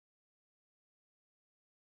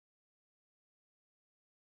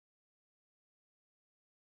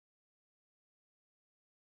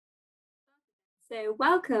So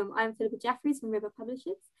welcome, I'm Philippa Jefferies from River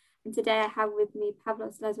Publishers, and today I have with me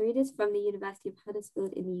Pavlos Lazaridis from the University of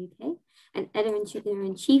Huddersfield in the UK, and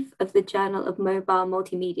editor-in-chief of the Journal of Mobile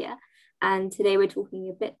Multimedia. And today we're talking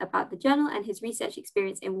a bit about the journal and his research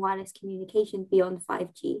experience in wireless communication beyond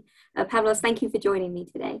 5G. Pavlos, thank you for joining me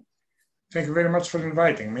today. Thank you very much for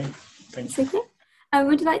inviting me. Thank you. Okay.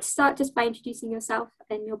 Would you like to start just by introducing yourself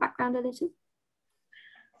and your background a little?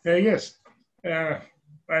 Yes.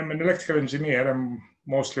 I'm an electrical engineer. I'm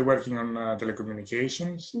mostly working on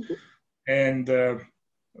telecommunications. Mm-hmm. And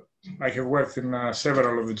I have worked in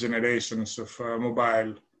several of the generations of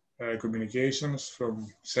mobile communications from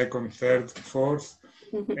second, third, fourth,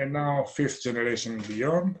 Mm-hmm. and now fifth generation and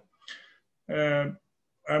beyond.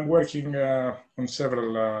 I'm working on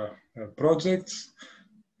several projects,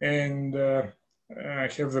 and I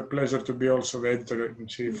have the pleasure to be also the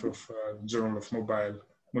editor-in-chief of Journal of Mobile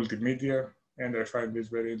Multimedia, and I find this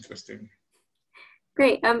very interesting.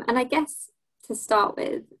 Great. And I guess to start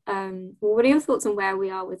with, what are your thoughts on where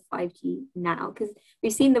we are with 5G now? Because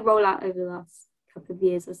we've seen the rollout over the last couple of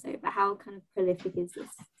years or so, but how kind of prolific is this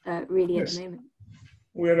really at the moment?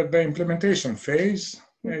 We are at the implementation phase.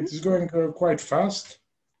 Mm-hmm. It is going quite fast.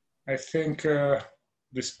 I think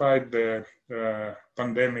despite the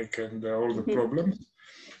pandemic and all the problems,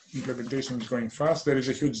 implementation is going fast. There is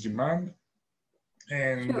a huge demand.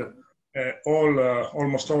 And Sure.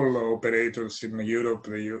 Almost all operators in Europe,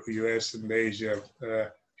 the US and Asia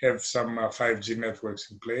have some 5G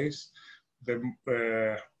networks in place.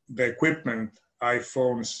 The equipment,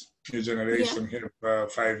 iPhones, new generation have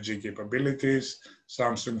 5G capabilities,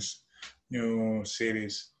 Samsung's new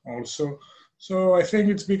series also. So I think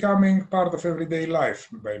it's becoming part of everyday life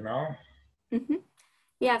by now. Mm-hmm.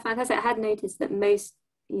 Yeah, fantastic. I had noticed that most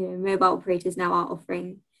mobile operators now are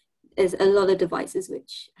offering there's a lot of devices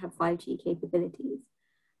which have 5G capabilities.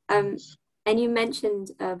 And you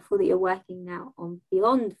mentioned before that you're working now on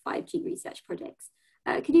beyond 5G research projects.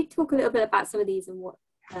 Could you talk a little bit about some of these and what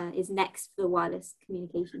is next for the wireless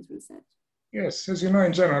communications research? Yes, as you know,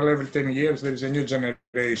 in general, every 10 years, there is a new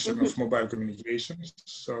generation of mobile communications.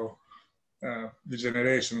 So the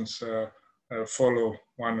generations follow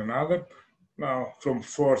one another. Now, from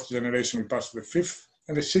fourth generation, we pass to the fifth,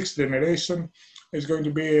 and the sixth generation is going to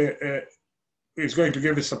be is going to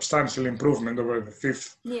give a substantial improvement over the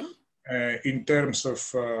fifth in terms of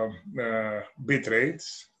bit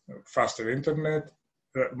rates, faster internet,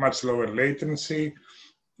 much lower latency,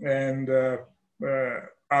 and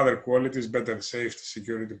other qualities, better safety,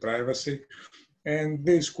 security, privacy. And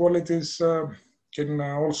these qualities can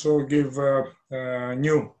also give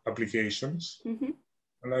new applications,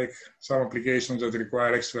 like some applications that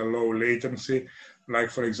require extra low latency, like,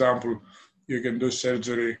 for example, you can do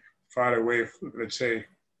surgery far away, let's say,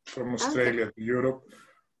 from Australia to Europe,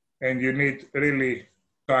 and you need really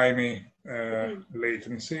tiny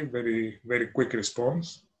latency, very, very quick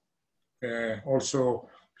response. Also,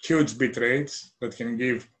 huge bit rates that can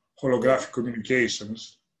give holographic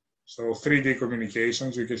communications. So 3D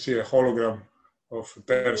communications, you can see a hologram of a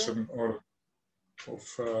person or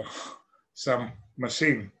of some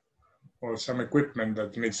machine or some equipment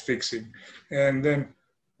that needs fixing. And then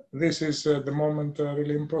this is at the moment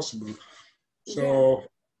really impossible. So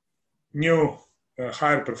new,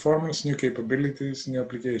 higher performance, new capabilities, new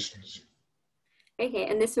applications. Okay,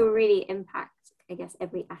 and this will really impact, I guess,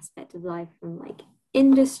 every aspect of life from like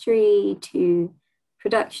industry to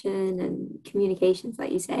production and communications,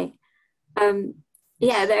 like you say.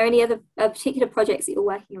 Are there any other particular projects that you're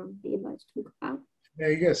working on that you'd like to talk about?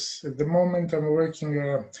 Yes, at the moment I'm working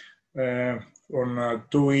on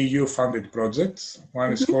two EU-funded projects.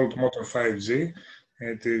 One is called Motor 5G.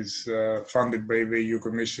 It is funded by the EU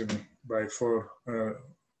Commission by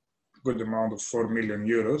good amount of 4 million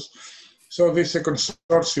euros. So this is a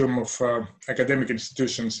consortium of academic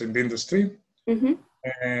institutions and industry.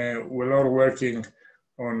 We're all working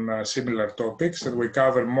on similar topics, and we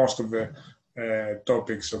cover most of the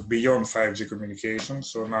topics of beyond 5G communication.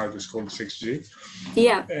 So now it is called 6G.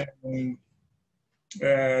 Yeah.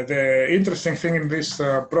 The interesting thing in this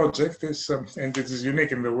project is, and it is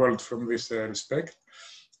unique in the world from this respect,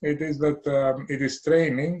 it is that it is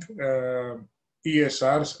training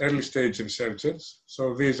ESRs, early stage researchers.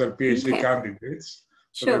 So these are PhD candidates.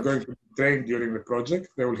 So they're going to be trained during the project.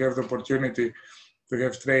 They will have the opportunity to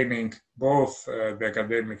have training both the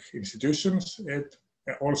academic institutions and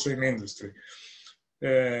also in industry.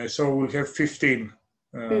 So we'll have 15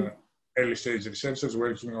 early stage researchers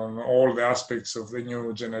working on all the aspects of the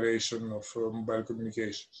new generation of mobile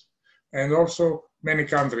communications. And also many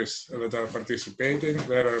countries that are participating.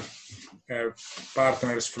 There are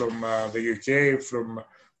partners from the UK, from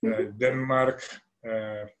Denmark,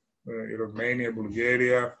 Romania,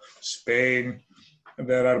 Bulgaria, Spain.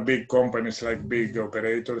 There are big companies like big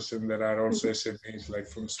operators, and there are also SMEs like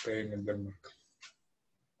from Spain and Denmark.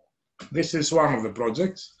 This is one of the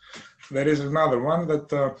projects. There is another one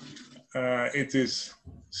that it is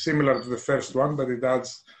similar to the first one, but it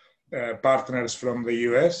adds partners from the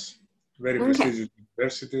US, very prestigious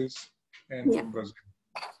universities, and from Brazil.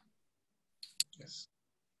 Yes.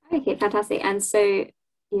 Okay, fantastic. And so,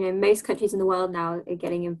 most countries in the world now are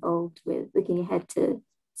getting involved with looking ahead to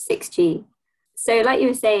 6G. So like you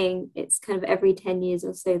were saying, it's kind of every 10 years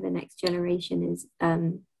or so, the next generation is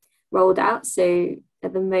rolled out. So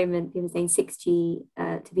at the moment, people are saying 6G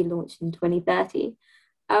to be launched in 2030.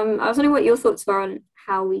 I was wondering what your thoughts were on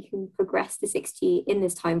how we can progress to 6G in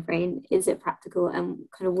this time frame. Is it practical, and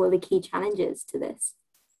kind of what are the key challenges to this?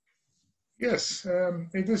 Yes,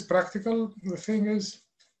 it is practical. The thing is,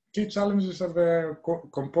 key challenges are the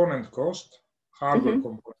component cost, hardware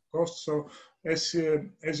component cost. So as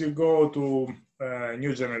you go to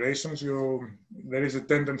new generations, there is a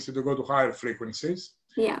tendency to go to higher frequencies.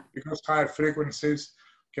 Yeah. Because higher frequencies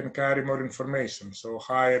can carry more information, so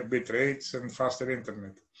higher bit rates and faster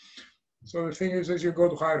internet. So the thing is, as you go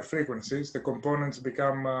to higher frequencies, the components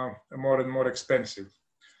become more and more expensive.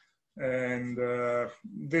 And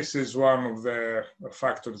this is one of the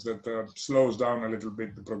factors that slows down a little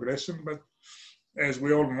bit the progression. But as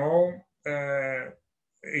we all know,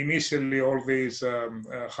 initially all these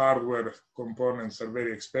hardware components are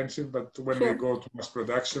very expensive, but when they go to mass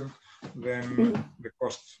production, then the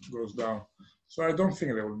cost goes down. So I don't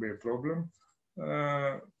think there will be a problem.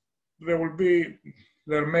 There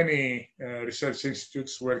are many research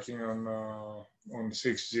institutes working on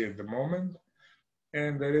 6G at the moment,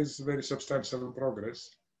 and there is very substantial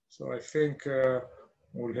progress. So I think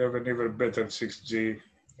we'll have an even better 6G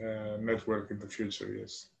network in the future,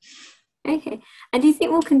 yes. Okay. And do you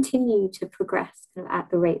think we'll continue to progress kind of at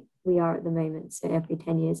the rate we are at the moment, so every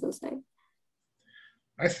 10 years or so?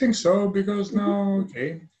 I think so, because now,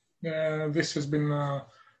 this has been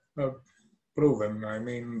proven. I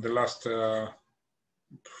mean, the last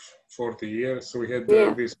 40 years, we had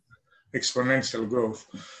this exponential growth.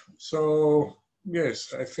 So,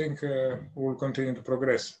 yes, I think we'll continue to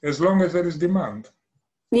progress, as long as there is demand.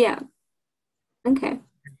 Yeah. Okay.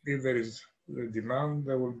 If there is the demand,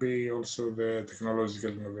 there will be also the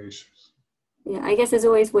technological innovations. Yeah, I guess there's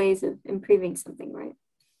always ways of improving something, right?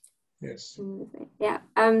 Yes. Yeah.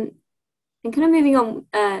 And kind of moving on,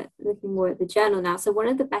 looking more at the journal now. So one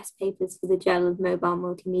of the best papers for the Journal of Mobile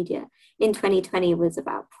Multimedia in 2020 was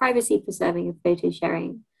about privacy preserving and photo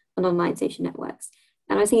sharing on online social networks.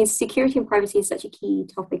 And I was thinking security and privacy is such a key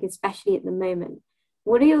topic, especially at the moment.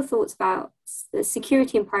 What are your thoughts about the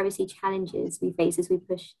security and privacy challenges we face as we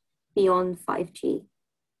push beyond 5G?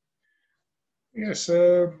 Yes,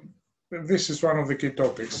 this is one of the key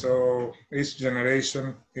topics. So each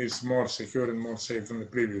generation is more secure and more safe than the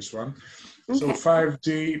previous one. Okay. So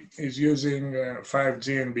 5G is using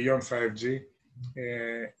 5G and beyond 5G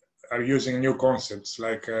are using new concepts.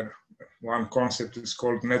 Like one concept is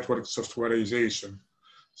called network softwareization.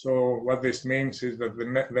 So what this means is that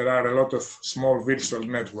there are a lot of small virtual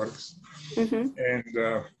networks,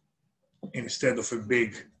 and instead of a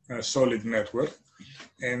big solid network.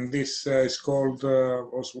 And this is called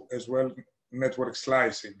also as well network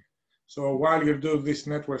slicing. So while you do this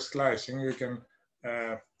network slicing, you can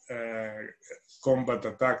combat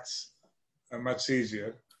attacks much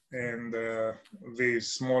easier. And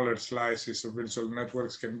these smaller slices of virtual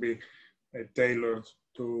networks can be tailored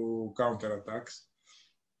to counterattacks.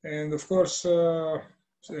 And of course,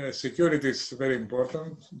 security is very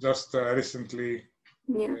important. Just recently,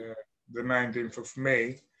 the 19th of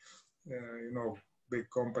May, big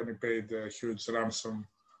company paid a huge ransom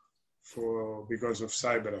because of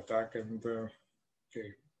cyber attack, and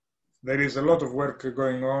there is a lot of work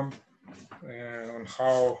going on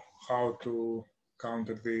how to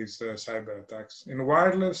counter these cyber attacks in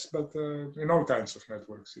wireless, but in all kinds of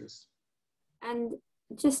networks. Yes. And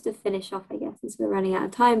just to finish off, I guess, as we're running out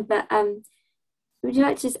of time, but would you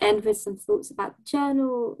like to just end with some thoughts about the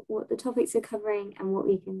journal, what the topics are covering, and what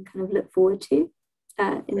we can kind of look forward to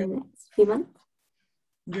in the next few months?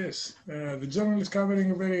 Yes, the journal is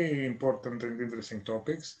covering very important and interesting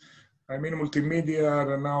topics. I mean, multimedia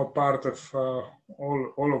are now part of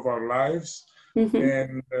all of our lives,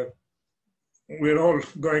 and we're all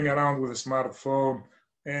going around with a smartphone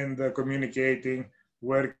and communicating,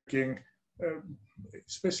 working,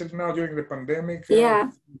 especially now during the pandemic.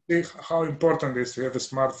 See how important it is to have a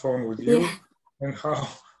smartphone with you, and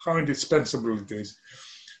how indispensable it is.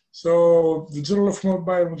 So the Journal of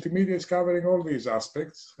Mobile Multimedia is covering all these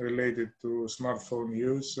aspects related to smartphone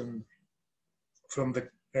use, and from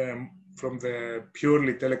the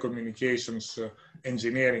purely telecommunications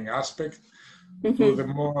engineering aspect to the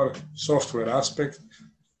more software aspect,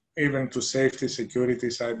 even to safety, security,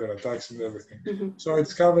 cyber attacks, and everything. So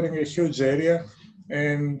it's covering a huge area,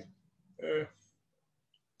 and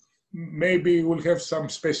maybe we'll have some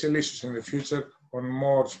special issues in the future on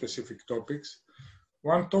more specific topics.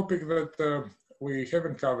 One topic that we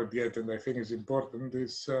haven't covered yet, and I think is important,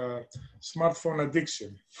 is smartphone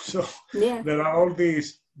addiction. So there are all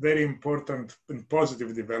these very important and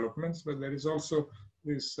positive developments, but there is also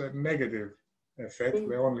this negative effect,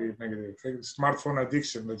 the only negative effect, smartphone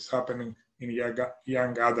addiction that's happening in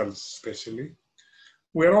young adults especially.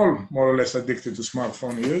 We're all more or less addicted to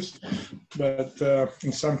smartphone use, but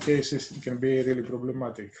in some cases it can be really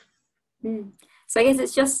problematic. So I guess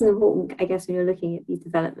it's just as important, I guess, when you're looking at these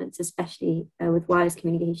developments, especially with wireless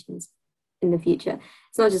communications in the future.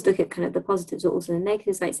 It's not just look at kind of the positives, but also the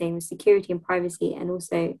negatives, like saying with security and privacy, and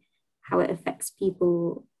also how it affects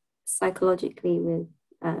people psychologically with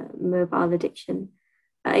mobile addiction.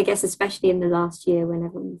 I guess especially in the last year when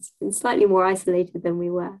everyone's been slightly more isolated than we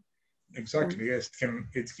were. Exactly, yes.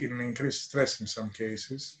 It can increase stress in some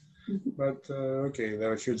cases, but okay,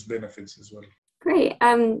 there are huge benefits as well. Great.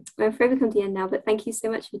 I'm afraid we've come to the end now, but thank you so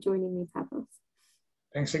much for joining me, Pavlos.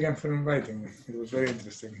 Thanks again for inviting me. It was very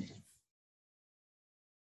interesting.